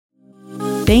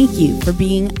Thank you for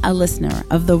being a listener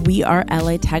of the We Are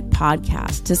LA Tech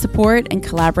podcast. To support and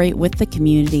collaborate with the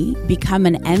community, become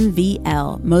an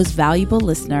MVL Most Valuable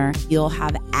Listener. You'll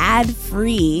have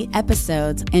ad-free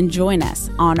episodes and join us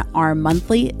on our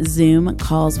monthly Zoom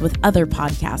calls with other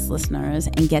podcast listeners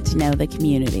and get to know the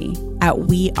community at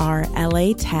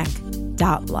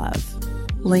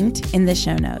WeAreLATech.love. Linked in the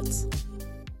show notes.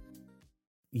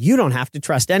 You don't have to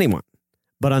trust anyone.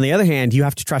 But on the other hand, you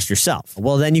have to trust yourself.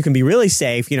 Well, then you can be really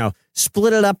safe,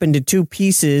 split it up into two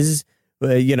pieces,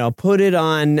 put it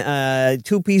on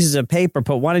two pieces of paper,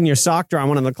 put one in your sock drawer and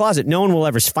one in the closet. No one will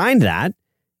ever find that.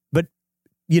 But,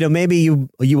 maybe you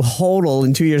hodl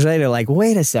and 2 years later, like,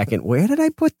 wait a second, where did I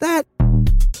put that?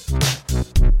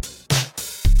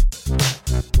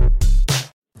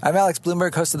 I'm Alex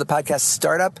Bloomberg, host of the podcast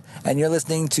Startup, and you're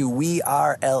listening to We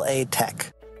Are LA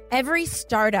Tech. Every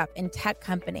startup and tech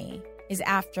company is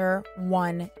after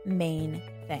one main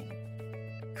thing: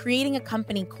 creating a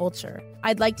company culture.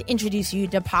 I'd like to introduce you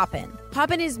to Poppin.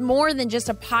 Poppin is more than just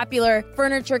a popular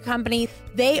furniture company.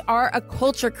 They are a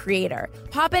culture creator.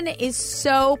 Poppin is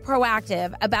so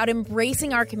proactive about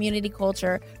embracing our community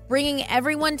culture, bringing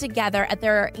everyone together at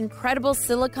their incredible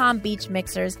Silicon Beach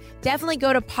mixers. Definitely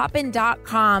go to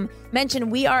poppin.com, mention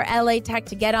We Are LA Tech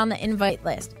to get on the invite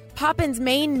list. Poppin's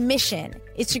main mission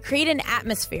is to create an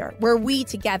atmosphere where we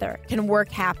together can work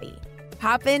happy.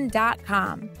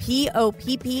 Poppin.com,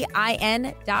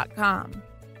 Poppin.com.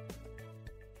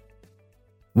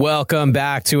 Welcome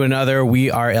back to another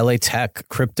We Are LA Tech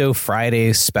Crypto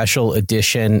Friday special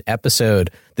edition episode.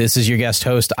 This is your guest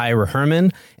host, Ira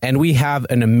Herman, and we have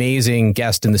an amazing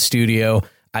guest in the studio.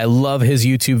 I love his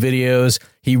YouTube videos.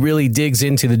 He really digs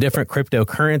into the different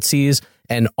cryptocurrencies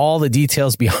and all the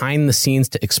details behind the scenes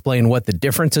to explain what the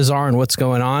differences are and what's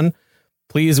going on.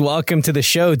 Please welcome to the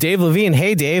show, Dave Levine.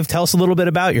 Hey, Dave, tell us a little bit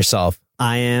about yourself.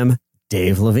 I am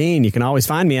Dave Levine. You can always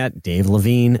find me at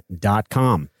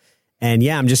davelevine.com. And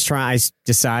yeah, I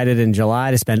decided in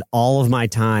July to spend all of my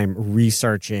time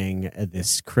researching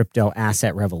this crypto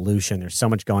asset revolution. There's so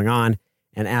much going on.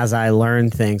 And as I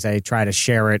learn things, I try to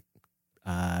share it,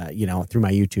 through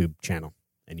my YouTube channel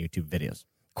and YouTube videos.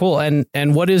 Cool.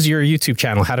 And what is your YouTube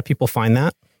channel? How do people find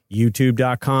that?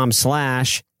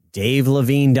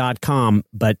 YouTube.com/DaveLevine.com.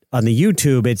 But on the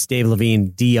YouTube, it's Dave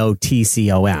Levine,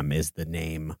 DOTCOM is the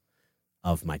name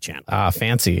of my channel.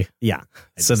 Fancy. Yeah.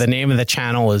 So the name of the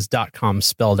channel is .com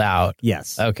spelled out.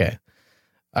 Yes. Okay.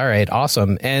 All right.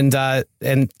 Awesome. And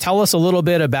tell us a little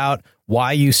bit about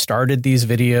why you started these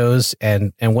videos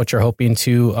and what you're hoping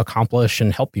to accomplish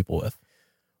and help people with.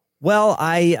 Well,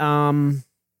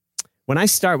 when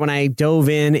I dove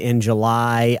in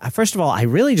July, first of all, I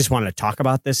really just wanted to talk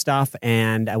about this stuff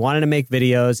and I wanted to make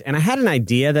videos, and I had an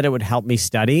idea that it would help me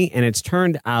study. And it's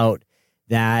turned out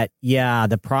that,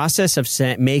 the process of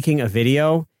making a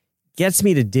video gets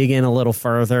me to dig in a little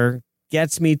further,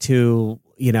 gets me to,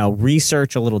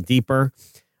 research a little deeper,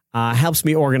 helps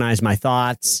me organize my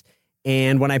thoughts.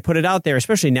 And when I put it out there,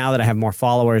 especially now that I have more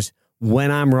followers,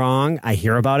 when I'm wrong, I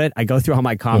hear about it. I go through all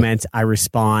my comments, I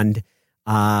respond.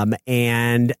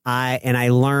 And I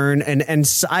learn,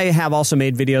 and I have also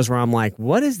made videos where I'm like,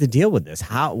 what is the deal with this?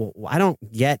 How, I don't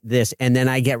get this. And then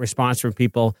I get response from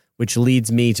people, which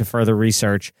leads me to further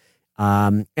research.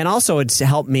 And also it's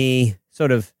helped me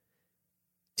sort of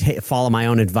follow my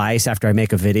own advice after I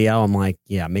make a video. I'm like,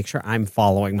 make sure I'm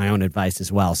following my own advice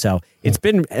as well. So it's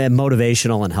been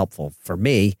motivational and helpful for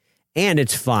me. And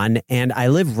it's fun. And I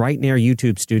live right near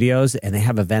YouTube studios, and they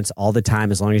have events all the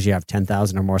time as long as you have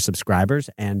 10,000 or more subscribers.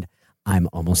 And I'm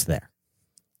almost there.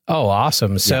 Oh,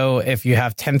 awesome. So if you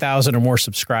have 10,000 or more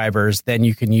subscribers, then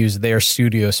you can use their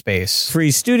studio space.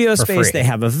 Free studio space. Free. They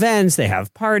have events, they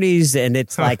have parties, and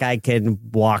it's like I can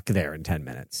walk there in 10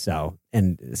 minutes. So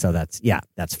that's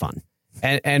fun.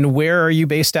 And where are you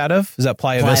based out of? Is that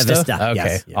Playa Vista? Okay,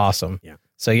 yes. Awesome. Yeah.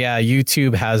 So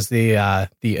YouTube has the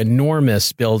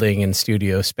enormous building and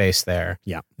studio space there.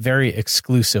 Yeah. Very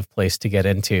exclusive place to get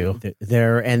into.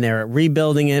 They're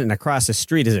rebuilding it, and across the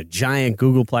street is a giant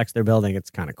Googleplex they're building.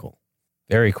 It's kind of cool.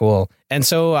 Very cool. And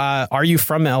so are you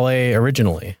from LA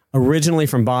originally? Originally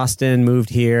from Boston,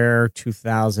 moved here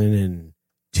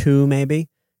 2002 maybe.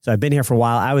 So I've been here for a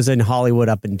while. I was in Hollywood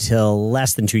up until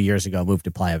less than 2 years ago, moved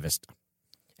to Playa Vista.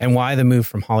 And why the move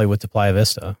from Hollywood to Playa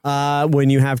Vista?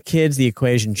 When you have kids, the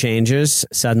equation changes.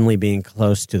 Suddenly being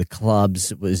close to the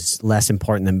clubs was less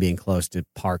important than being close to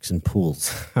parks and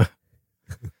pools.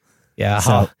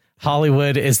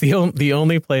 Hollywood is the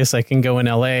only place I can go in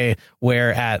LA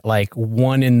where at like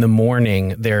 1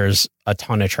 a.m. there's a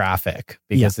ton of traffic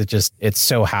because it's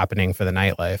so happening for the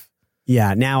nightlife.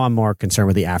 Yeah, now I'm more concerned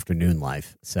with the afternoon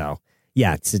life. So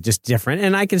yeah, it's just different.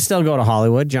 And I can still go to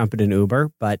Hollywood, jump in an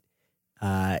Uber, but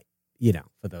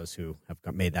for those who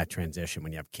have made that transition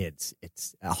when you have kids,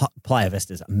 it's Playa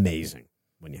Vista is amazing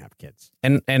when you have kids.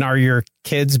 And are your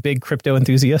kids big crypto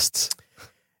enthusiasts?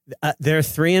 They're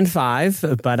 3 and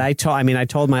 5, but I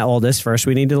told my oldest first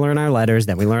we need to learn our letters,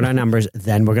 then we learn our numbers,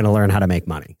 then we're going to learn how to make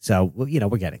money. So,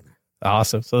 we're getting there.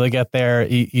 Awesome. So they get there.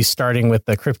 You starting with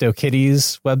the Crypto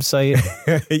Kitties website?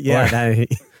 Yeah.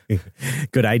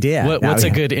 Good idea. What's a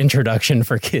good introduction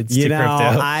for kids to crypto?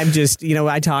 I'm just,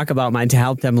 I talk about mine to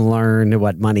help them learn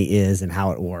what money is and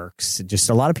how it works. Just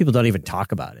a lot of people don't even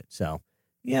talk about it. So,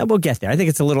 yeah, we'll get there. I think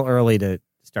it's a little early to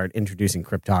start introducing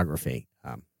cryptography,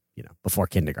 before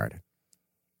kindergarten.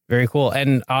 Very cool.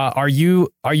 And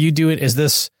is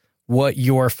this what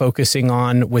you're focusing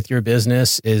on with your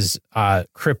business is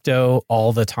crypto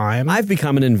all the time? I've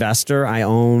become an investor.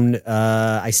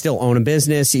 I still own a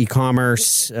business,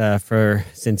 e-commerce,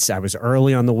 since I was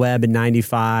early on the web in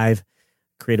 95,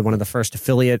 created one of the first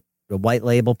affiliate white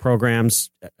label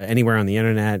programs anywhere on the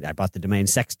internet. I bought the domain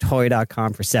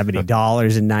sextoy.com for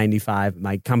 $70 in 95.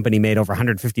 My company made over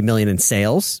 $150 million in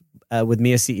sales with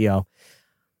me as CEO.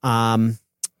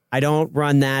 I don't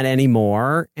run that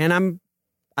anymore, and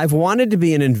I've wanted to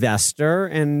be an investor,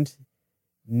 and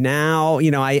now,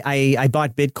 I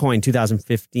bought Bitcoin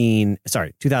 2014.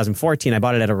 I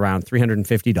bought it at around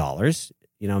 $350,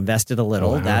 invested a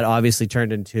little. Oh, wow. That obviously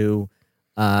turned into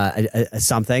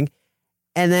something.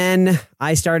 And then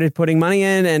I started putting money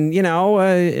in and,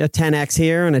 a 10X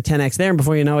here and a 10X there. And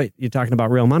before you know it, you're talking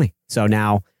about real money. So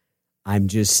now I'm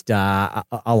just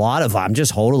I'm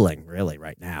just hodling really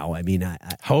right now. I mean,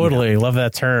 love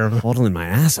that term. Hodling my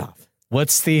ass off.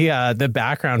 What's the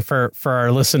background for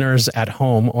our listeners at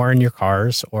home or in your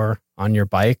cars or on your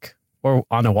bike or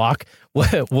on a walk?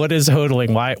 What is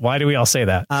hodling? Why do we all say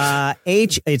that?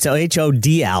 It's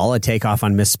HODL, a takeoff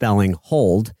on misspelling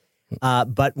hold.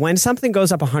 But when something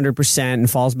goes up 100% and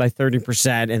falls by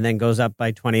 30% and then goes up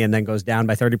by 20 and then goes down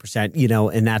by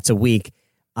 30%, and that's a week,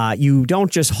 you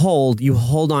don't just hold, you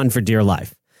hold on for dear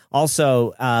life.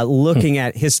 Also, looking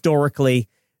at historically,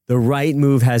 the right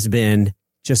move has been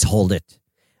just hold it.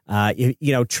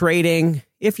 Trading,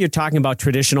 if you're talking about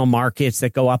traditional markets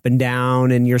that go up and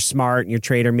down and you're smart and you're a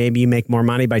trader, maybe you make more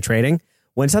money by trading.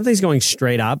 When something's going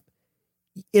straight up,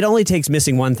 it only takes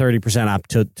missing 130% up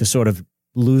to sort of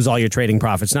lose all your trading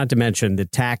profits, not to mention the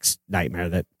tax nightmare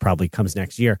that probably comes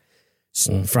next year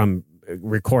from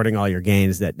recording all your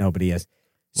gains that nobody is.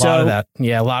 A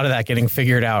lot of that getting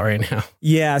figured out right now.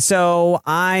 Yeah, so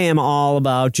I am all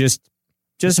about just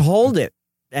hold it.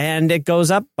 And it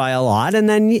goes up by a lot, and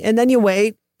then you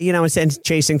wait, instead of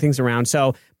chasing things around.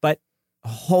 So, but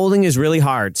holding is really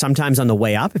hard. Sometimes on the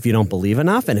way up, if you don't believe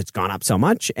enough, and it's gone up so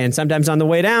much, and sometimes on the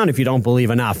way down, if you don't believe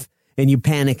enough, and you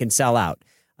panic and sell out.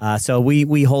 So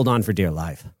we hold on for dear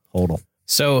life. Hodl.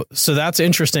 So that's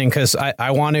interesting because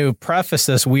I want to preface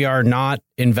this. We are not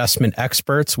investment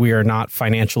experts. We are not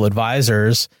financial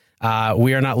advisors.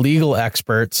 We are not legal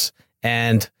experts,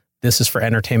 and this is for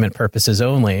entertainment purposes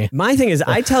only. My thing is,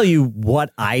 I tell you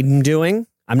what I'm doing.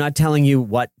 I'm not telling you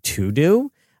what to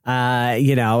do,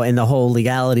 and the whole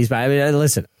legalities. But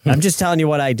listen, I'm just telling you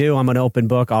what I do. I'm an open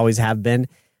book, always have been.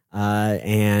 Yeah.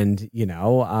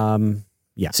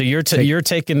 So you're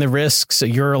taking the risks.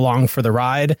 You're along for the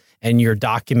ride, and you're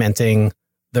documenting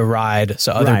the ride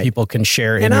so other people can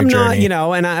share in your journey.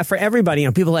 And for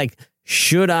everybody, people like,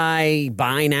 should I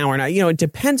buy now or not? It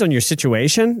depends on your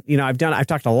situation. I've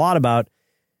talked a lot about,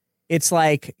 it's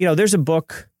like, there's a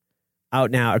book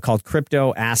out now called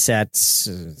Crypto Assets.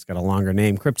 It's got a longer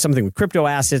name, something with Crypto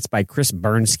Assets by Chris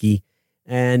Bernski,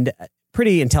 and a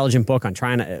pretty intelligent book on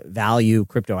trying to value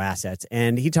crypto assets.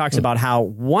 And he talks about how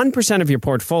 1% of your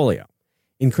portfolio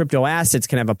in crypto assets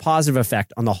can have a positive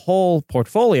effect on the whole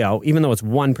portfolio, even though it's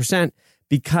 1%,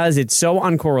 because it's so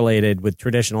uncorrelated with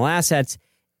traditional assets.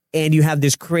 And you have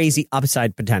this crazy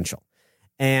upside potential.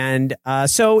 And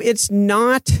so it's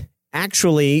not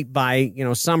actually by,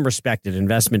 some respected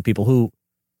investment people who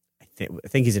I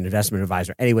think he's an investment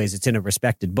advisor. Anyways, it's in a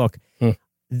respected book.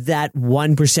 That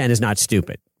 1% is not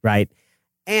stupid, right?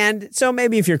 And so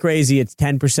maybe if you're crazy, it's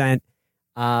 10%.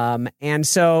 And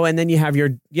then you have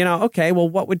your, okay, well,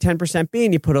 what would 10% be?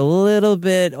 And you put a little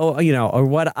bit, or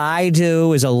what I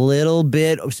do is a little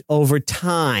bit over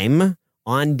time.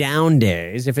 On down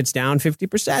days, if it's down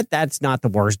 50%, that's not the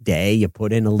worst day. You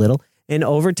put in a little, and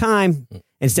over time,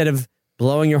 instead of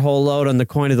blowing your whole load on the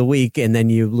coin of the week and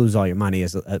then you lose all your money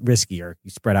as riskier,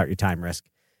 you spread out your time risk.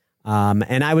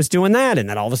 And I was doing that, and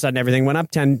then all of a sudden everything went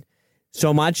up 10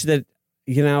 so much that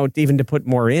even to put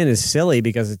more in is silly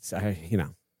because it's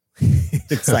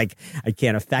It's like I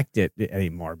can't affect it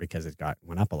anymore because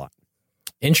went up a lot.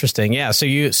 Interesting. Yeah. So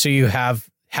you have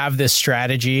this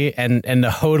strategy, and the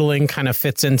hodling kind of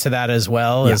fits into that as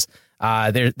well. As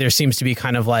there seems to be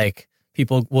kind of like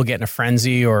people will get in a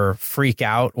frenzy or freak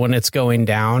out when it's going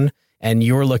down, and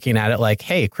you're looking at it like,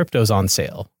 hey, crypto's on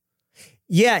sale.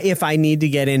 Yeah, if I need to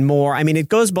get in more. I mean, it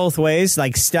goes both ways.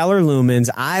 Like Stellar Lumens,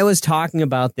 I was talking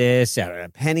about this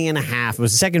at $0.015. It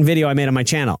was the second video I made on my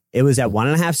channel. It was at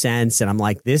 1.5 cents, and I'm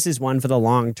like, this is one for the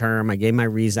long term. I gave my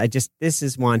reason. This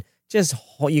is one.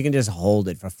 You can just hold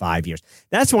it for 5 years.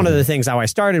 That's one of the things how I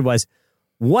started was,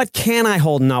 what can I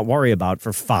hold and not worry about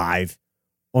for 5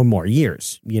 or more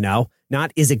years? You know,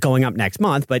 not is it going up next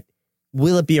month, but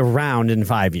will it be around in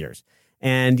 5 years?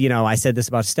 And, you know, I said this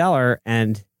about Stellar,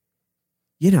 and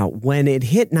you know, when it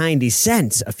hit 90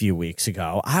 cents a few weeks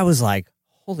ago, I was like,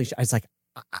 holy shit. I was like,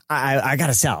 I got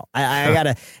to sell. I got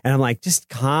to. And I'm like, just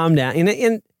calm down.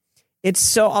 And it's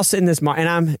so, I'll sit in this market, and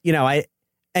I'm, you know,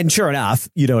 and sure enough,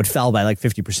 you know, it fell by like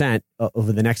 50%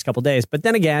 over the next couple of days. But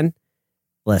then again,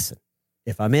 listen,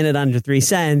 if I'm in it under 3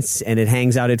 cents and it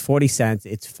hangs out at 40 cents,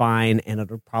 it's fine. And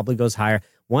it probably goes higher.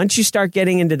 Once you start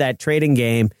getting into that trading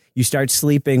game, you start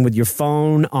sleeping with your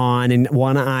phone on and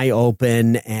one eye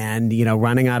open, and, you know,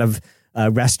 running out of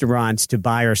restaurants to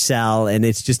buy or sell. And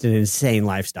it's just an insane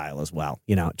lifestyle as well.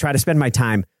 You know, try to spend my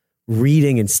time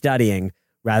reading and studying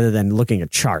rather than looking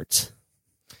at charts.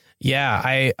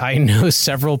 Yeah, I know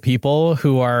several people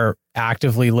who are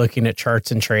actively looking at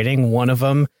charts and trading. One of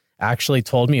them actually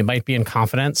told me, it might be in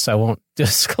confidence, so I won't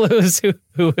disclose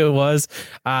who it was.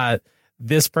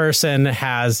 This person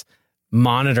has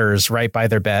monitors right by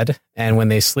their bed, and when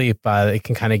they sleep, they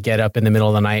can kind of get up in the middle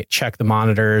of the night, check the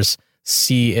monitors,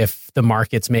 see if the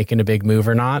market's making a big move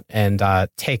or not, and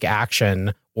take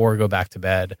action or go back to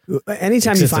bed.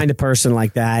 Anytime you find a person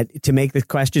like that, to make the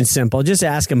question simple, just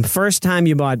ask them, first time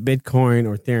you bought Bitcoin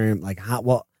or Ethereum, like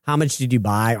how much did you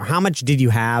buy, or how much did you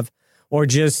have? Or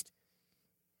just,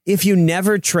 if you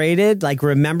never traded, like,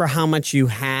 remember how much you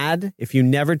had. If you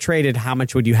never traded, how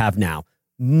much would you have now?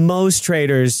 Most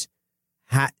traders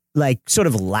like sort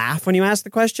of laugh when you ask the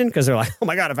question, because they're like, oh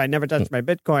my God, if I never touched my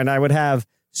Bitcoin, I would have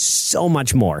so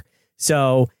much more.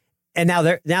 So, and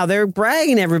now they're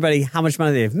bragging to everybody how much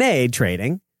money they've made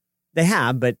trading. They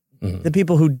have, but the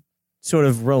people who sort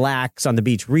of relax on the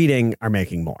beach reading are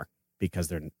making more because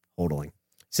they're hodling.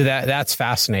 So that's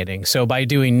fascinating. So by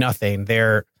doing nothing,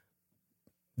 they're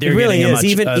it really getting is.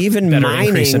 Even mining,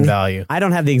 increase in value. I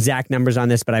don't have the exact numbers on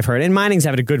this, but I've heard, and mining's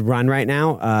having a good run right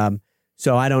now.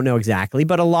 So I don't know exactly,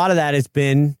 but a lot of that has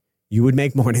been, you would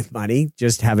make more money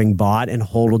just having bought and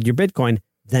hodled your Bitcoin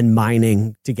than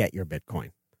mining to get your Bitcoin.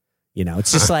 You know,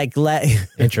 it's just like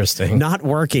interesting. Not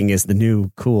working is the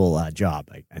new cool job,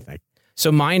 I think.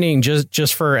 So mining,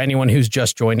 just for anyone who's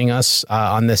just joining us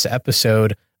on this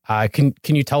episode, can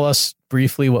you tell us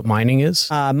briefly what mining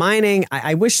is? Mining,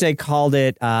 I wish they called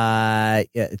it a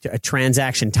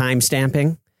transaction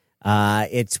timestamping.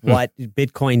 It's what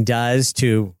Bitcoin does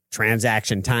to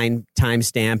transaction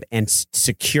timestamp and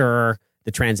secure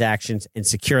the transactions and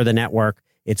secure the network.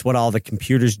 It's what all the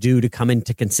computers do to come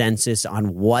into consensus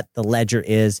on what the ledger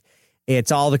is. It's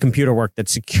all the computer work that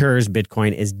secures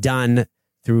Bitcoin is done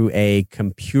through a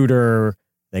computer,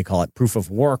 they call it proof of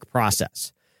work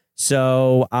process.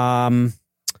 So, well,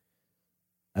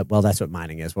 that's what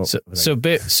mining is. So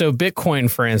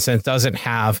Bitcoin, for instance, doesn't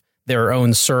have their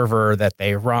own server that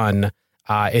they run.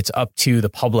 It's up to the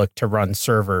public to run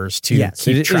servers to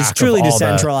keep track it's truly of all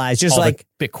decentralized, just all like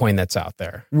the Bitcoin that's out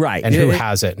there, right? And who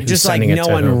has it? Who's just like sending no it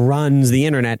to one who? runs the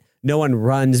internet, no one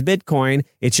runs Bitcoin.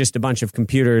 It's just a bunch of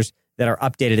computers that are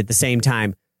updated at the same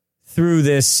time through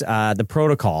this the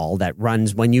protocol that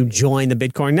runs when you join the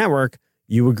Bitcoin network.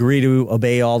 You agree to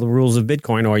obey all the rules of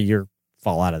Bitcoin, or you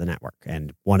fall out of the network.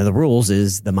 And one of the rules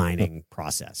is the mining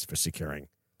process for securing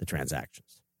the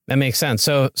transactions. That makes sense.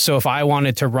 So if I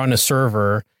wanted to run a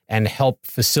server and help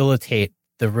facilitate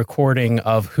the recording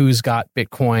of who's got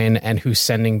Bitcoin and who's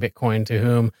sending Bitcoin to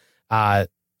whom, I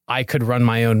could run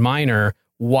my own miner.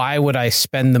 Why would I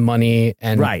spend the money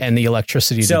and the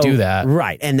electricity to do that?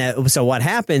 Right. And so what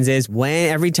happens is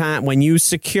when you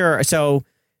secure, so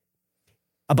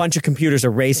a bunch of computers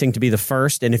are racing to be the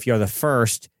first. And if you're the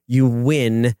first, you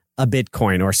win a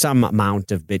Bitcoin or some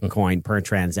amount of Bitcoin per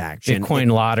transaction.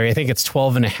 Bitcoin lottery. I think it's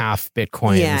 12.5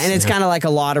 Bitcoins. Yeah, and it's kind of like a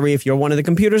lottery. If you're one of the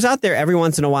computers out there, every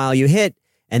once in a while you hit,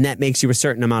 and that makes you a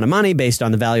certain amount of money based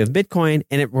on the value of Bitcoin,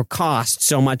 and it will cost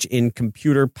so much in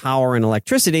computer power and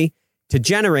electricity to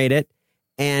generate it,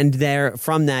 and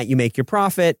from that you make your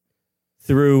profit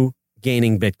through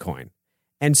gaining Bitcoin.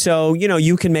 And so,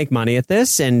 you can make money at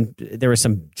this, and there are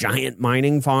some giant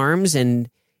mining farms, and,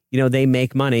 they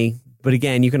make money. But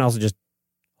again, you can also just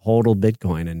hodl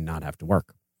Bitcoin and not have to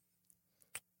work.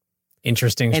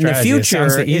 Interesting In strategy. the future, it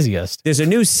sounds the easiest. There's a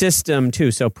new system, too.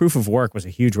 So proof of work was a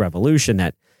huge revolution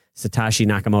that Satoshi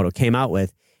Nakamoto came out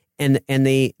with. And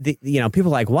the people are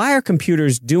like, why are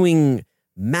computers doing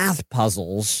math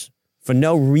puzzles for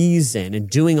no reason and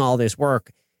doing all this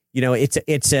work?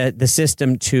 It's the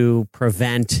system to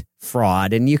prevent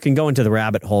fraud, and you can go into the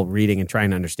rabbit hole reading and trying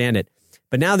to understand it.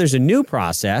 But now there's a new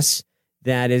process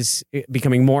that is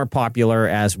becoming more popular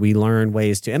as we learn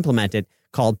ways to implement it,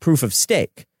 called proof of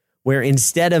stake, where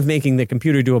instead of making the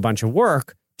computer do a bunch of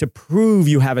work to prove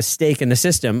you have a stake in the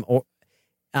system, or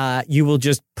you will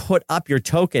just put up your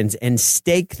tokens and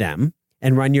stake them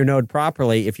and run your node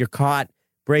properly. If you're caught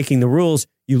breaking the rules,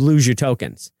 you lose your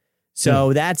tokens.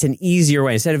 So that's an easier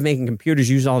way. Instead of making computers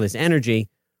use all this energy,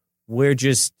 we're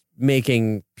just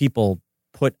making people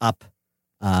put up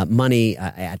money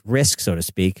at risk, so to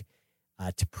speak,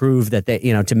 to prove that they,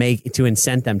 to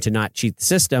incent them to not cheat the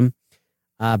system.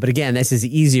 But again, this is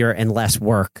easier and less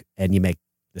work, and you make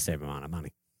the same amount of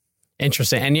money.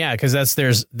 Interesting. And yeah, because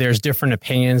there's different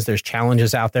opinions. There's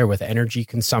challenges out there with energy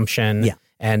consumption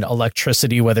and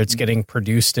electricity, whether it's getting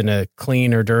produced in a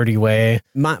clean or dirty way.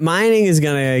 Mining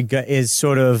is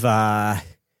sort of,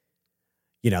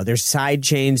 there's side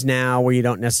chains now where you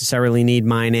don't necessarily need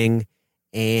mining.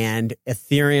 And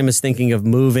Ethereum is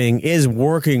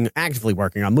actively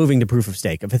working on moving to proof of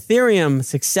stake. If Ethereum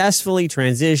successfully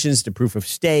transitions to proof of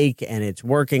stake and it's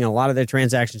working, a lot of their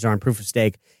transactions are on proof of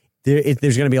stake,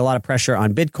 there's going to be a lot of pressure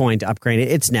on Bitcoin to upgrade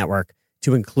its network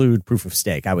to include proof of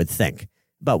stake, I would think.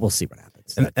 But we'll see what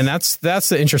happens. And that's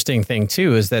the interesting thing,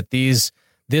 too, is that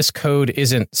this code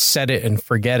isn't set it and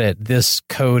forget it. This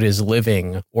code is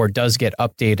living or does get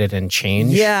updated and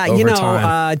changed. Yeah, over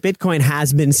time. Bitcoin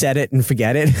has been set it and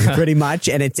forget it pretty much,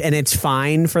 and it's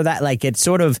fine for that. Like it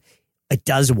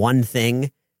does one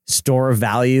thing, store of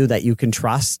value that you can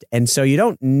trust, and so you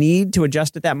don't need to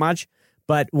adjust it that much.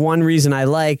 But one reason I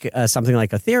like something like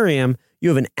Ethereum, you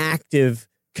have an active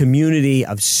community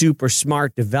of super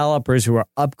smart developers who are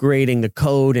upgrading the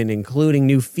code and including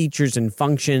new features and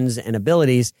functions and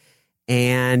abilities.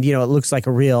 And, it looks like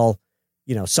a real,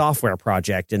 software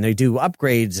project, and they do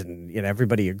upgrades, and,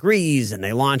 everybody agrees, and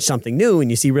they launch something new and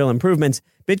you see real improvements.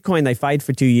 Bitcoin, they fight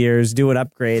for 2 years, do an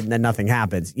upgrade, and then nothing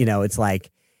happens. It's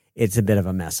like, it's a bit of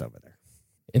a mess over there.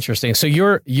 Interesting. So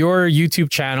your YouTube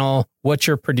channel, what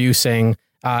you're producing,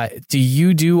 do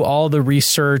you do all the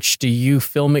research? Do you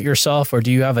film it yourself, or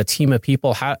do you have a team of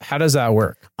people? How does that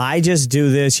work? I just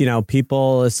do this.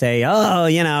 People say, oh,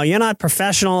 you're not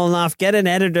professional enough. Get an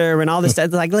editor and all this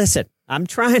stuff. Like, listen, I'm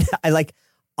trying to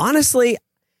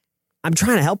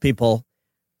help people.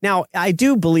 Now, I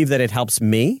do believe that it helps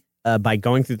me by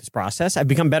going through this process. I've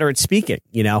become better at speaking,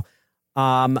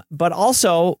 but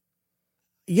also,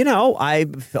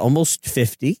 I'm almost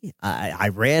 50. I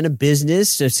ran a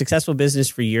successful business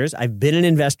for years. I've been an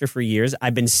investor for years.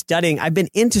 I've been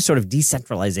into sort of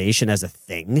decentralization as a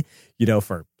thing,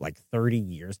 for like 30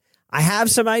 years. I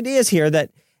have some ideas here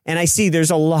and I see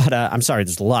there's a lot of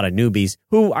newbies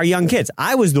who are young kids.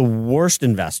 I was the worst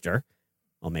investor.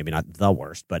 Well, maybe not the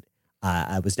worst, but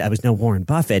I was no Warren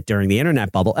Buffett during the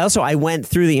internet bubble. Also, I went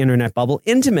through the internet bubble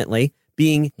intimately,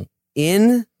 being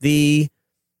in the,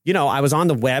 I was on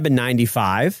the web in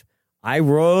 95. I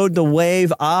rode the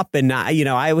wave up, and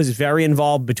I was very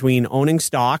involved between owning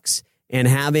stocks and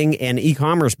having an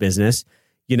e-commerce business.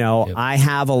 Yep.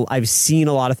 I've seen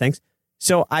a lot of things.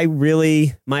 So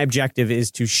my objective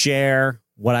is to share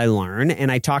what I learn,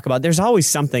 and I talk about, there's always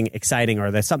something exciting,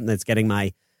 or there's something that's getting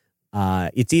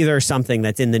it's either something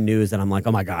that's in the news that I'm like,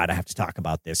 oh my God, I have to talk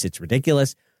about this. It's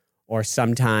ridiculous. Or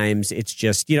sometimes it's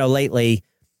just, lately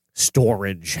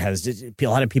storage a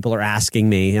lot of people are asking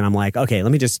me, and I'm like, okay,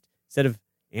 let me just, instead of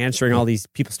answering all these,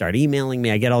 people start emailing me.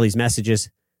 I get all these messages.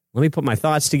 Let me put my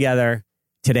thoughts together.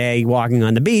 Today, walking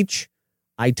on the beach,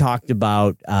 I talked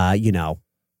about,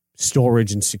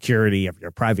 storage and security of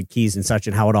your private keys and such,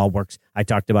 and how it all works. I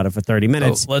talked about it for 30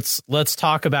 minutes. Let's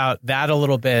talk about that a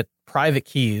little bit. Private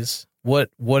keys. What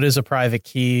is a private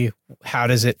key? How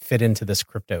does it fit into this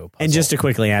crypto puzzle? And just to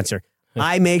quickly answer,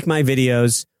 I make my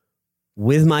videos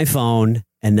with my phone,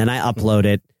 and then I upload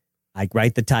it. I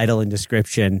write the title and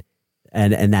description,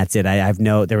 and that's it.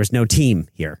 There was no team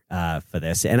here for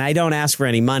this, and I don't ask for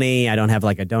any money. I don't have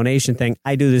like a donation thing.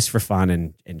 I do this for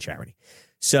fun and charity.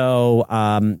 So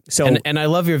and I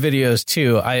love your videos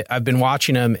too. I've been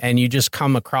watching them, and you just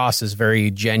come across as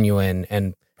very genuine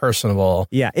and personable.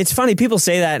 Yeah, it's funny. People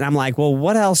say that, and I'm like, well,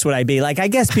 what else would I be? Like, I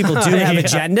guess people do have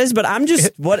agendas, but I'm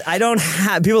just I don't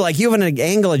have. People are like, you have an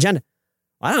angle agenda.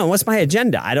 I don't know. What's my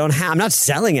agenda? I'm not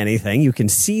selling anything. You can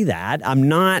see that. I'm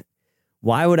not.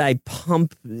 Why would I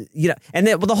pump? And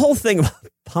the whole thing about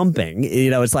pumping,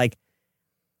 it's like,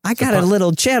 I got a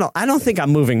little channel. I don't think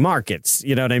I'm moving markets.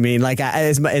 You know what I mean? Like,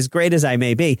 as great as I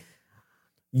may be,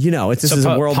 this is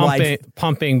a worldwide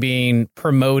pumping being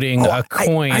promoting a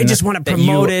coin. I just want to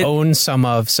promote that you own some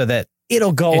of, so that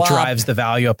it'll go up. It drives the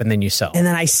value up, and then you sell. And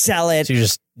then I sell it. So you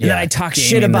just and then I talk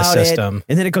shit about it. And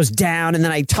then it goes down, and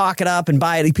then I talk it up and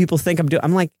buy it. People think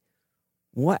I'm like,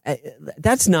 what?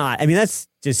 That's not. I mean, that's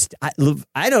just.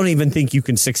 I don't even think you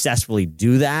can successfully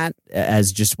do that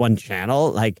as just one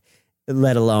channel. Like,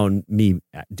 let alone me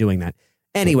doing that.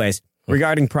 Anyways.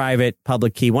 Regarding private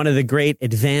public key, one of the great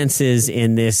advances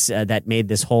in this that made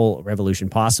this whole revolution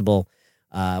possible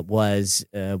was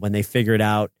when they figured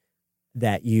out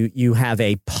that you have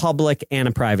a public and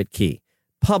a private key.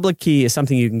 Public key is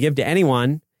something you can give to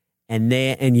anyone, and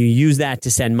you use that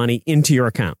to send money into your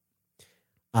account.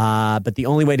 But the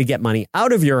only way to get money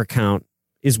out of your account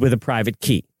is with a private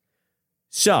key.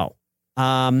 So,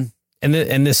 and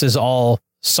this is all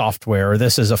software, or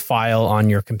this is a file on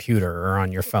your computer or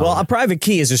on your phone. Well, a private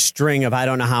key is a string of I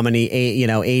don't know how many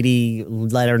 80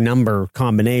 letter number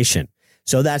combination.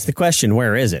 So that's the question.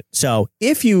 Where is it? So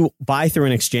if you buy through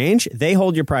an exchange, they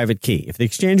hold your private key. If the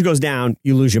exchange goes down,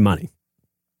 you lose your money.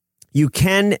 You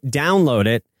can download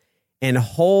it and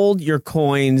hold your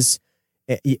coins.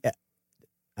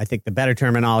 I think the better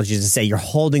terminology is to say you're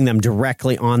holding them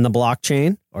directly on the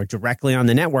blockchain or directly on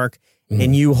the network,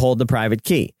 and you hold the private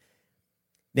key.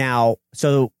 Now,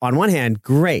 so on one hand,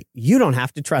 great. You don't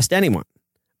have to trust anyone.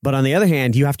 But on the other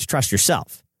hand, you have to trust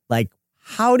yourself. Like,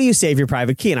 how do you save your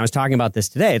private key? And I was talking about this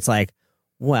today. It's like,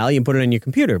 well, you put it in your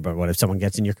computer, but what if someone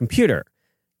gets in your computer?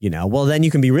 Well, then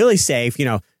you can be really safe,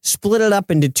 split it up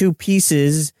into two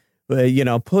pieces,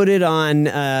 put it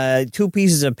on two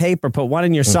pieces of paper, put one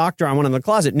in your sock drawer and one in the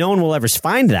closet. No one will ever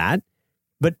find that.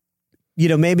 But,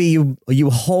 maybe you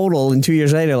hodl and 2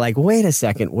 years later, like, wait a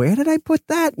second, where did I put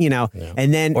that?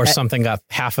 And then. Or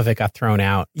half of it got thrown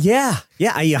out. Yeah.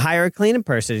 Yeah. You hire a cleaning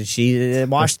person and she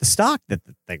washed the stock that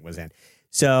the thing was in.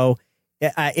 So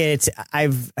I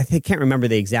can't remember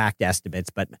the exact estimates,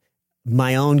 but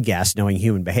my own guess, knowing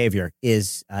human behavior,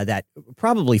 is that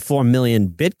probably 4 million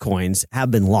Bitcoins have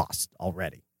been lost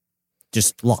already.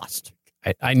 Just lost.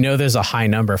 I know there's a high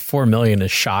number. 4 million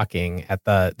is shocking at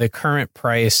the current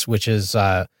price, which is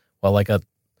at least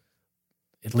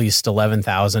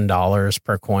 $11,000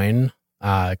 per coin,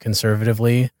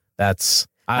 conservatively. That's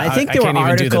I can't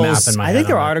even do the math in my head. I think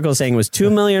there were articles saying it was 2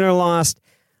 million are lost.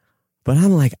 But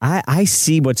I'm like, I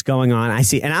see what's going on.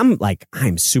 And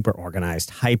I'm super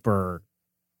organized, hyper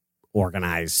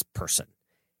organized person.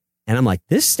 And I'm like,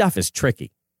 this stuff is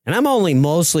tricky. And I'm only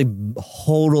mostly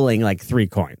hodling like 3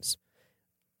 coins.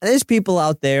 There's people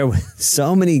out there with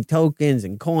so many tokens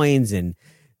and coins, and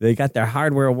they got their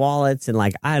hardware wallets, and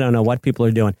like, I don't know what people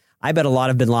are doing. I bet a lot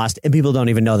have been lost, and people don't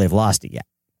even know they've lost it yet.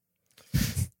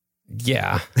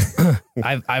 Yeah.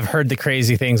 I've heard the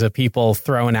crazy things of people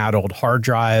throwing out old hard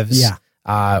drives. Yeah.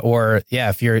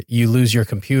 If you lose your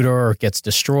computer or it gets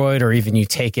destroyed, or even you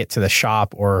take it to the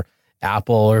shop or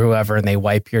Apple or whoever, and they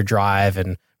wipe your drive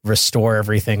and restore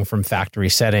everything from factory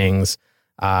settings.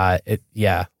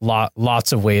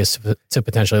 Lots of ways to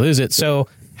potentially lose it. So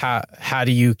how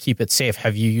do you keep it safe?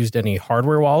 Have you used any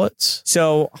hardware wallets?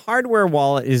 So hardware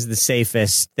wallet is the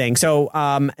safest thing. So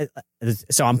I'm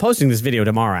posting this video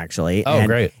tomorrow, actually. Oh,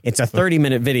 great. It's a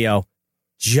 30-minute video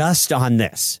just on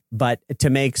this. But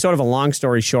to make sort of a long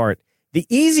story short, the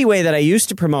easy way that I used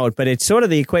to promote, but it's sort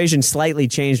of the equation slightly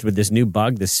changed with this new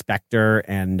bug, the Spectre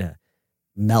and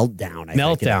Meltdown.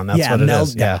 Meltdown, that's what it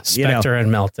is. Yeah, Spectre and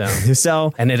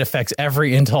Meltdown. And it affects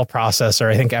every Intel processor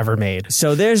I think ever made.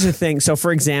 So there's a thing. So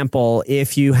for example,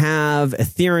 if you have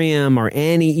Ethereum or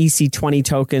any EC20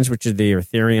 tokens, which are the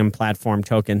Ethereum platform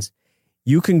tokens,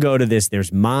 you can go to this.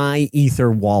 There's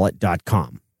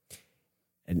myetherwallet.com.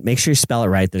 And make sure you spell it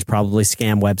right. There's probably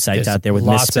scam websites out there with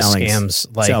lots misspellings.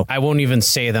 Of scams. I won't even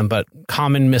say them, but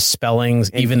common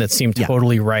misspellings, even that seem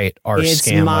totally right, are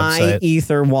scam websites. It's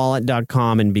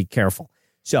myetherwallet.com, and be careful.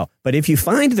 So, but if you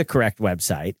find the correct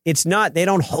website, it's not, they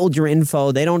don't hold your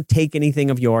info. They don't take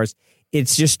anything of yours.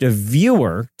 It's just a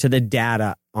viewer to the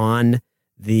data on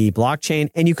the blockchain.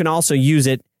 And you can also use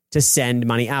it to send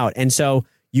money out. And so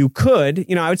you could,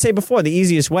 I would say before, the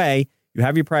easiest way, you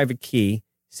have your private key,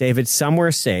 save it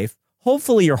somewhere safe.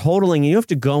 Hopefully you're hodling, and you have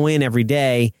to go in every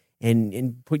day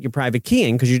and put your private key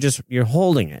in because you're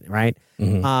holding it, right?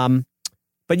 Mm-hmm.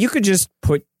 But you could just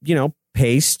put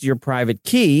paste your private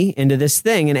key into this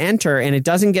thing and enter, and it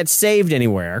doesn't get saved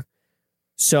anywhere.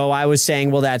 So I was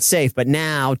saying, well, that's safe. But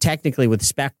now, technically, with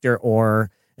Spectre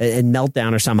or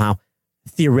Meltdown or somehow,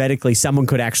 theoretically, someone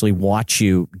could actually watch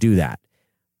you do that.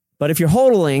 But if you're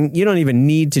hodling, you don't even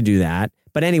need to do that.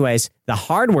 But anyways, the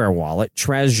hardware wallet,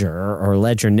 Treasure or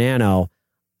Ledger Nano,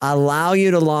 allow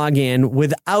you to log in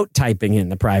without typing in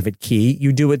the private key.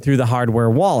 You do it through the hardware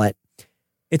wallet.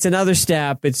 It's another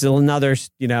step. It's another,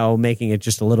 making it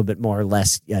just a little bit more or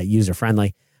less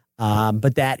user-friendly.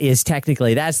 But that's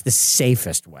the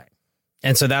safest way.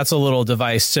 And so that's a little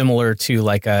device similar to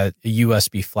like a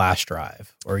USB flash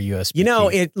drive or USB.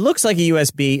 It looks like a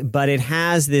USB, but it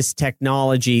has this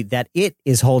technology that it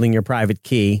is holding your private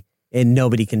key and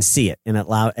nobody can see it. And it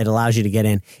allows you to get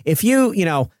in. If you,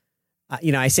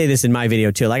 I say this in my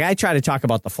video too, like I try to talk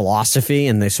about the philosophy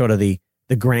and the sort of the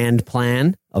grand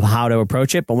plan of how to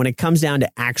approach it. But when it comes down to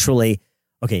actually,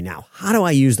 okay, now how do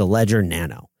I use the Ledger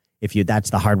Nano? That's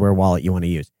the hardware wallet you want to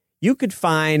use.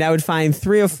 I would find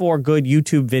 3 or 4 good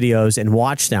YouTube videos and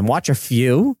watch them. Watch a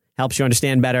few, helps you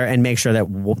understand better, and make sure that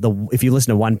if you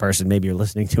listen to one person, maybe you're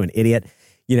listening to an idiot.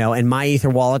 And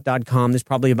myetherwallet.com, there's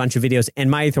probably a bunch of videos, and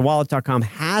myetherwallet.com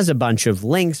has a bunch of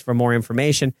links for more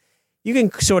information. You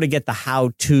can sort of get the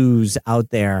how-tos out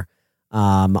there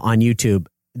on YouTube.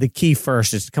 The key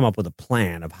first is to come up with a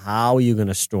plan of how you're going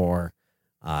to store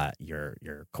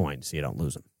your coins so you don't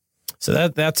lose them. So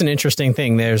that's an interesting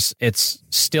thing. It's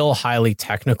still highly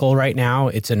technical right now.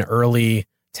 It's an early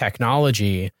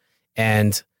technology.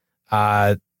 And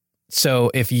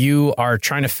so if you are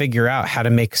trying to figure out how to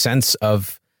make sense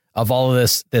of all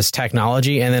of this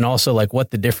technology, and then also like what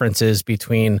the difference is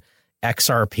between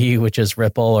XRP, which is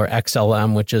Ripple, or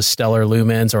XLM, which is Stellar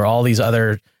Lumens, or all these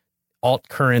other alt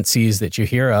currencies that you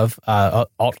hear of,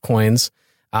 altcoins,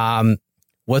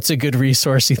 what's a good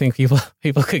resource you think people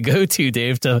could go to,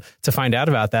 Dave, to find out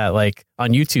about that, like on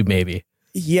YouTube maybe?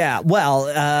 Yeah,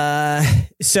 well,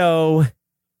 so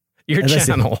your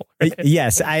channel. Right?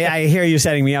 Yes, I hear you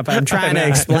setting me up. I'm trying to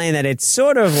explain that it's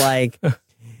sort of like,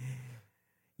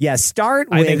 start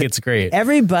with, I think it's great.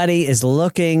 Everybody is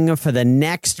looking for the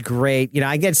next great,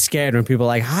 I get scared when people are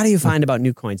like, how do you find about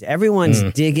new coins? Everyone's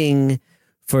digging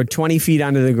for 20 feet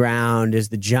under the ground is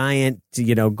the giant,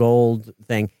 gold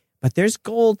thing. But there's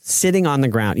gold sitting on the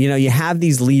ground. You have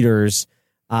these leaders.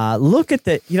 Look at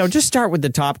just start with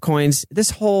the top coins. This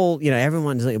whole,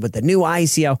 everyone's like, with the new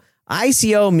ICO.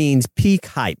 ICO means peak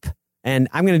hype. And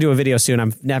I'm going to do a video soon. I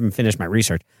haven't finished my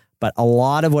research. But a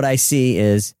lot of what I see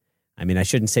is, I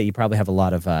shouldn't say you probably have a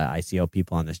lot of ICO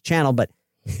people on this channel, but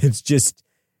it's just,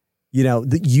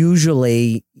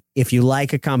 usually if you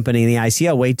like a company in the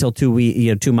ICO, wait till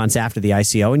 2 months after the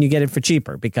ICO and you get it for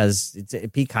cheaper because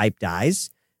peak hype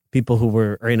dies. People who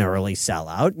were in early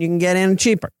sellout, you can get in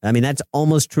cheaper. That's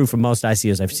almost true for most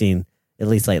ICOs I've seen, at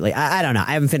least lately. I don't know.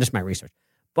 I haven't finished my research.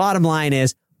 Bottom line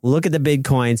is, look at the big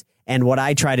coins. And what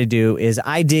I try to do is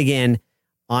I dig in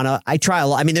I try a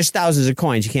lot. There's thousands of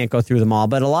coins. You can't go through them all.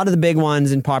 But a lot of the big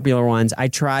ones and popular ones, I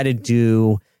try to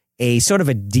do a sort of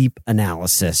a deep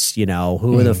analysis.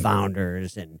 Who are the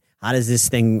founders and how does this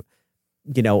thing,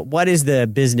 what is the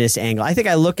business angle? I think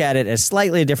I look at it as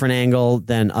slightly a different angle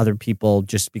than other people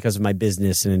just because of my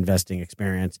business and investing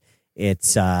experience.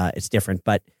 It's different.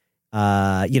 But,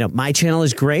 my channel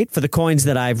is great for the coins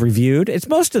that I've reviewed. It's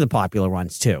most of the popular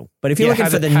ones, too. But if you're looking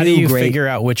for the new how do you figure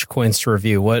out which coins to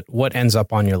review? What ends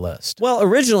up on your list? Well,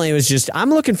 originally it was just I'm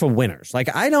looking for winners.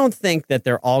 Like, I don't think that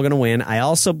they're all going to win. I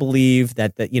also believe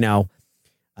that if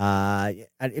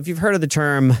you've heard of the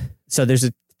term, so there's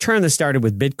a term that started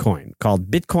with Bitcoin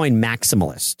called Bitcoin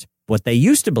maximalist. What they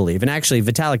used to believe, and actually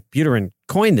Vitalik Buterin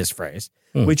coined this phrase,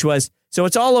 which was, so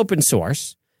it's all open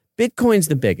source. Bitcoin's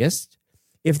the biggest.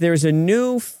 If there's a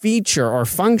new feature or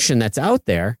function that's out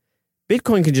there,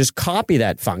 Bitcoin can just copy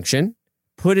that function,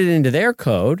 put it into their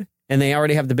code, and they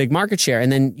already have the big market share.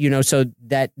 And then, so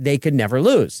that they could never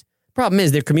lose. Problem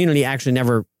is their community actually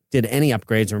never did any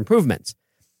upgrades or improvements.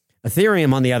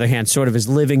 Ethereum, on the other hand, sort of is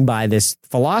living by this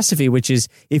philosophy, which is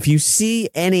if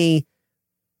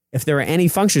there are any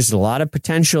functions, there's a lot of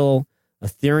potential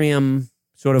Ethereum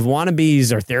sort of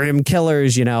wannabes or Ethereum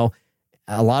killers,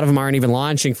 a lot of them aren't even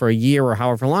launching for a year or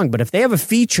however long. But if they have a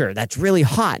feature that's really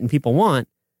hot and people want,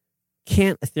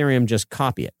 can't Ethereum just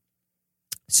copy it?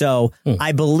 So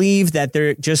I believe that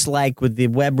they're just like with the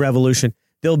web revolution,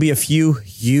 there'll be a few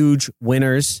huge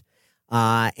winners.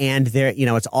 And there,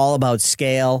 it's all about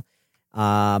scale.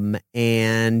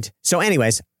 And so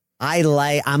anyways,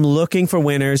 I'm looking for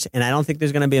winners and I don't think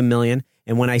there's going to be a million.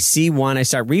 And when I see one, I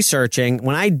start researching.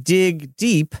 When I dig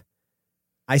deep,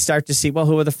 I start to see, well,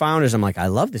 who are the founders? I'm like, I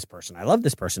love this person. I love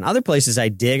this person. Other places I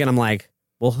dig and I'm like,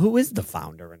 well, who is the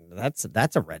founder? And that's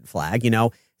a red flag.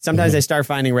 Sometimes I start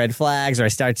finding red flags or I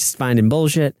start finding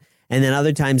bullshit. And then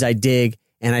other times I dig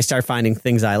and I start finding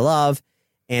things I love.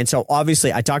 And so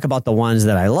obviously I talk about the ones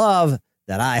that I love,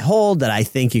 that I hold, that I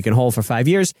think you can hold for 5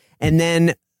 years. And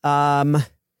then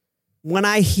when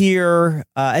I hear,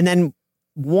 and then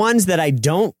ones that I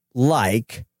don't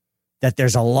like, that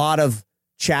there's a lot of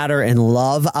chatter and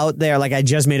love out there. Like I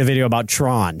just made a video about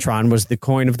Tron. Tron was the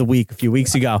coin of the week a few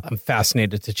weeks ago. I'm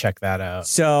fascinated to check that out.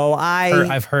 So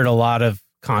I've heard a lot of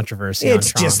controversy. It's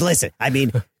on Tron. just, listen, I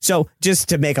mean, so just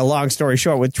to make a long story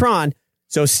short with Tron,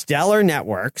 so Stellar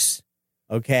Networks,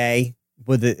 okay,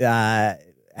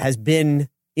 has been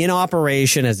in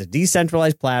operation as a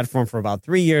decentralized platform for about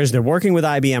 3 years. They're working with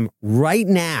IBM right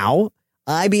now.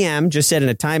 IBM just said in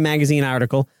a Time Magazine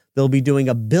article, they'll be doing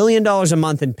 $1 billion a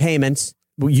month in payments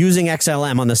using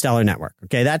XLM on the Stellar Network.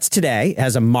 Okay, that's today. It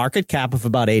has a market cap of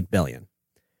about $8 billion.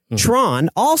 Mm-hmm. Tron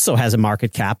also has a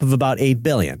market cap of about $8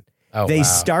 billion. Oh, they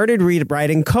started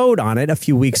writing code on it a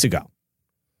few weeks ago.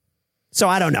 So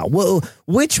I don't know. Well,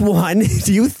 which one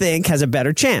do you think has a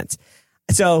better chance?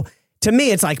 So to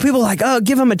me, it's like people are like, oh,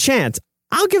 give them a chance.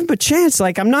 I'll give them a chance.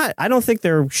 Like I don't think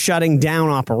they're shutting down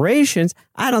operations.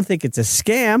 I don't think it's a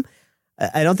scam.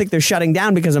 I don't think they're shutting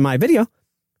down because of my video.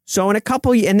 So in a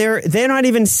couple, and they're not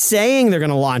even saying they're going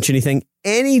to launch anything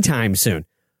anytime soon.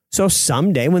 So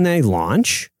someday when they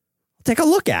launch, I'll take a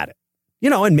look at it.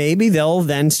 And maybe they'll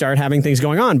then start having things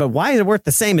going on. But why is it worth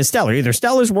the same as Stellar? Either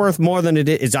Stellar's worth more than it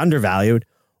is undervalued,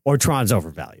 or Tron's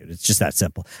overvalued. It's just that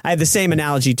simple. I have the same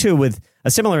analogy too. With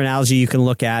a similar analogy, you can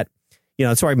look at,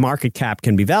 that's why market cap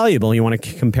can be valuable. You want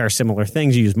to compare similar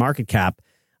things. You use market cap.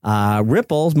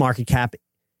 Ripple's market cap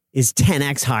is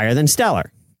 10x higher than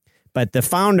Stellar. But the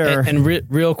founder... And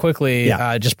real quickly,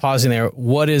 just pausing there,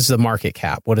 what is the market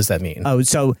cap? What does that mean? Oh,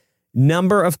 so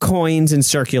number of coins in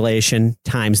circulation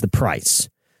times the price.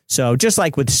 So just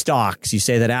like with stocks, you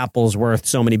say that Apple's worth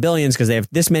so many billions because they have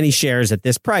this many shares at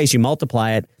this price. You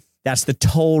multiply it. That's the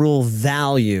total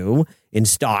value in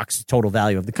stocks, total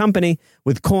value of the company.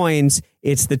 With coins,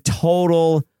 it's the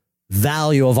total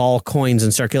value of all coins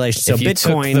in circulation. So if you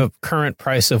Bitcoin, took the current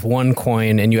price of one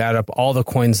coin and you add up all the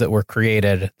coins that were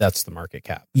created, that's the market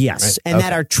cap. Yes, right? and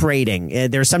that are trading.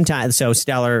 There's sometimes, so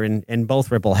Stellar and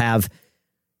both Ripple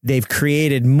they've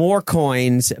created more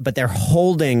coins, but they're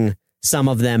holding some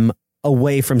of them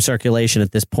away from circulation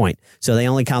at this point. So they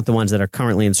only count the ones that are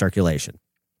currently in circulation.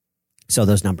 So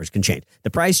those numbers can change.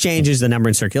 The price changes, the number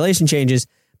in circulation changes,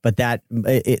 but that's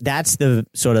the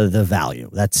sort of the value.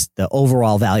 That's the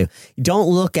overall value. You don't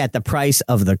look at the price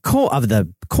of the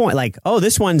coin like, oh,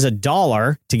 this one's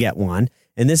 $1 to get one,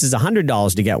 and this is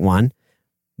 $100 to get one.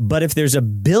 But if there's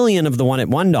 1 billion of the one at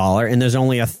 $1 and there's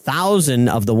only 1,000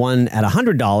 of the one at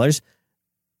 $100,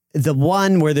 the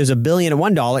one where there's 1 billion at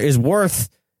 $1 is worth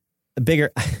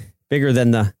bigger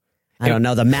than the. I don't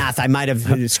know the math. I might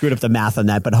have screwed up the math on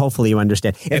that, but hopefully you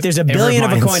understand. If there's 1 billion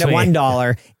of a coin at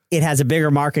 $1, it has a bigger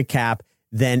market cap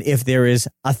than if there is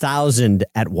 1,000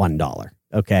 at $1.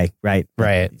 Okay, right.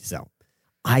 So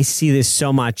I see this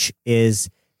so much is.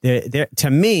 There,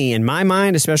 to me, in my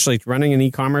mind, especially running an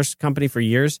e-commerce company for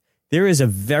years, there is a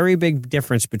very big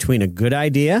difference between a good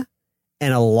idea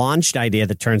and a launched idea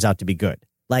that turns out to be good.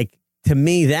 Like, to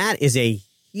me, that is a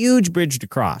huge bridge to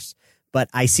cross. But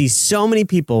I see so many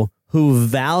people who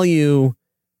value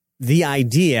the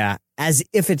idea as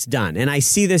if it's done. And I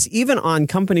see this even on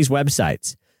companies'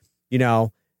 websites.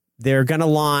 They're going to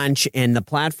launch and the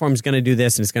platform's going to do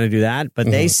this and it's going to do that. But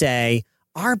they say,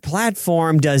 our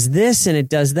platform does this and it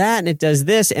does that and it does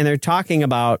this. And they're talking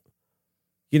about,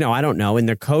 I don't know, in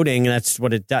their coding, that's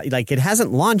what it does. Like, it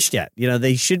hasn't launched yet.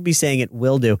 They should be saying it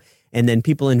will do. And then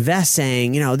people invest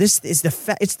saying, this is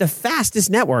it's the fastest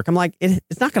network. I'm like,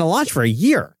 it's not going to launch for a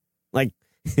year. Like,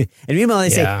 and people, they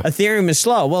say Ethereum is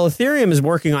slow. Well, Ethereum is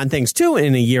working on things too.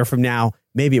 In a year from now,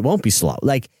 maybe it won't be slow.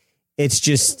 Like, it's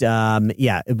just,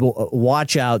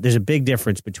 watch out. There's a big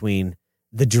difference between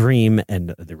the dream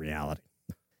and the reality.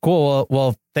 Cool.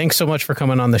 Well, thanks so much for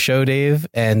coming on the show, Dave.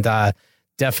 And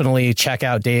definitely check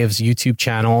out Dave's YouTube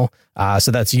channel.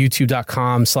 So that's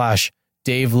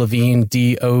youtube.com/Dave Levine,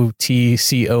 DOTCOM.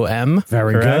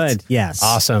 Very correct? Good. Yes.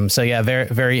 Awesome. So yeah, very,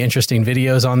 very interesting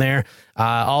videos on there.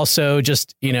 Also,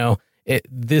 just,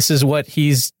 this is what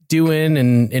he's doing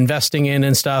and investing in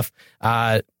and stuff.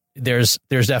 There's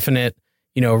definite,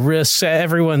 risks.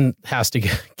 Everyone has to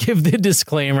give the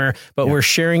disclaimer, but we're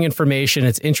sharing information.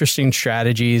 It's interesting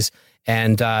strategies.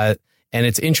 And And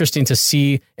it's interesting to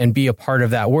see and be a part of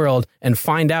that world and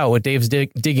find out what Dave's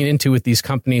digging into with these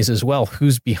companies as well.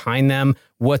 Who's behind them?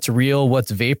 What's real?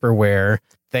 What's vaporware?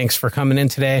 Thanks for coming in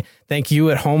today. Thank you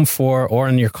at home or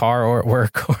in your car or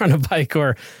work or on a bike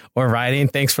or riding.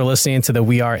 Thanks for listening to the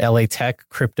We Are LA Tech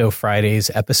Crypto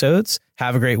Fridays episodes.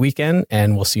 Have a great weekend,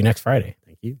 and we'll see you next Friday.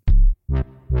 Thank you.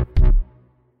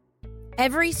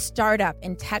 Every startup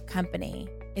and tech company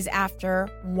is after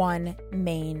one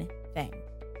main thing: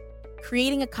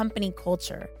 creating a company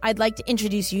culture. I'd like to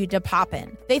introduce you to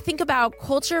Poppin. They think about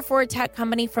culture for a tech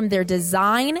company from their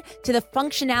design to the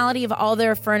functionality of all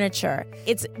their furniture.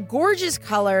 It's gorgeous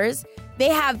colors. They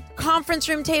have conference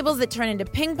room tables that turn into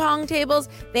ping pong tables.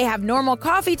 They have normal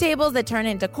coffee tables that turn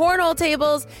into cornhole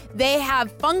tables. They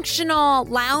have functional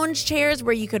lounge chairs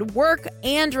where you could work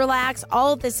and relax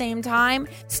all at the same time.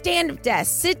 Stand-up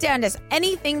desk, sit-down desk,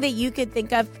 anything that you could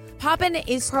think of. Poppin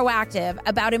is proactive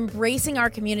about embracing our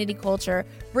community culture,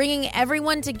 bringing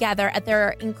everyone together at their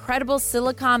incredible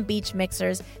Silicon Beach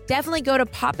mixers. Definitely go to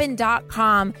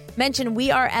poppin.com, mention We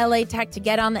Are LA Tech to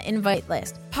get on the invite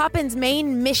list. Poppin's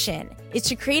main mission is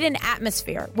to create an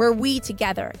atmosphere where we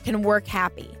together can work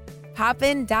happy.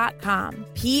 Poppin.com,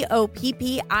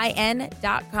 POPPIN.com.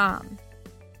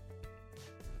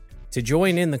 To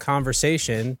join in the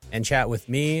conversation and chat with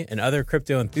me and other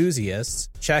crypto enthusiasts,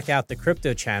 check out the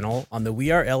crypto channel on the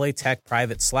We Are LA Tech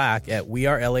private Slack at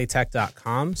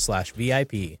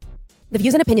wearelatech.com/VIP. The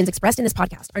views and opinions expressed in this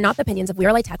podcast are not the opinions of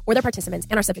WeAreLATech or their participants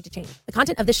and are subject to change. The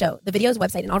content of the show, the videos,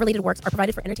 website, and all related works are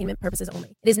provided for entertainment purposes only.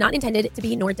 It is not intended to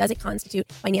be, nor does it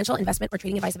constitute financial, investment, or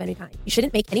trading advice of any kind. You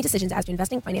shouldn't make any decisions as to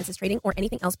investing, finances, trading, or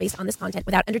anything else based on this content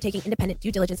without undertaking independent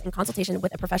due diligence and consultation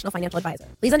with a professional financial advisor.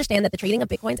 Please understand that the trading of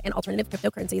Bitcoins and alternative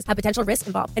cryptocurrencies have potential risks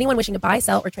involved. Anyone wishing to buy,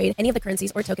 sell, or trade any of the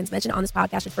currencies or tokens mentioned on this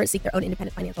podcast should first seek their own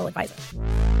independent financial advisor.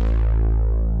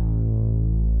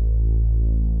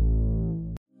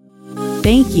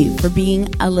 Thank you for being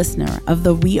a listener of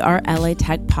the We Are LA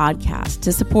Tech podcast.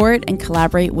 To support and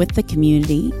collaborate with the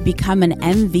community, become an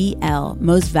MVL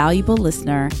most valuable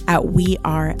listener at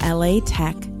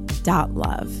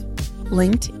wearelatech.love.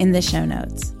 Linked in the show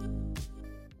notes.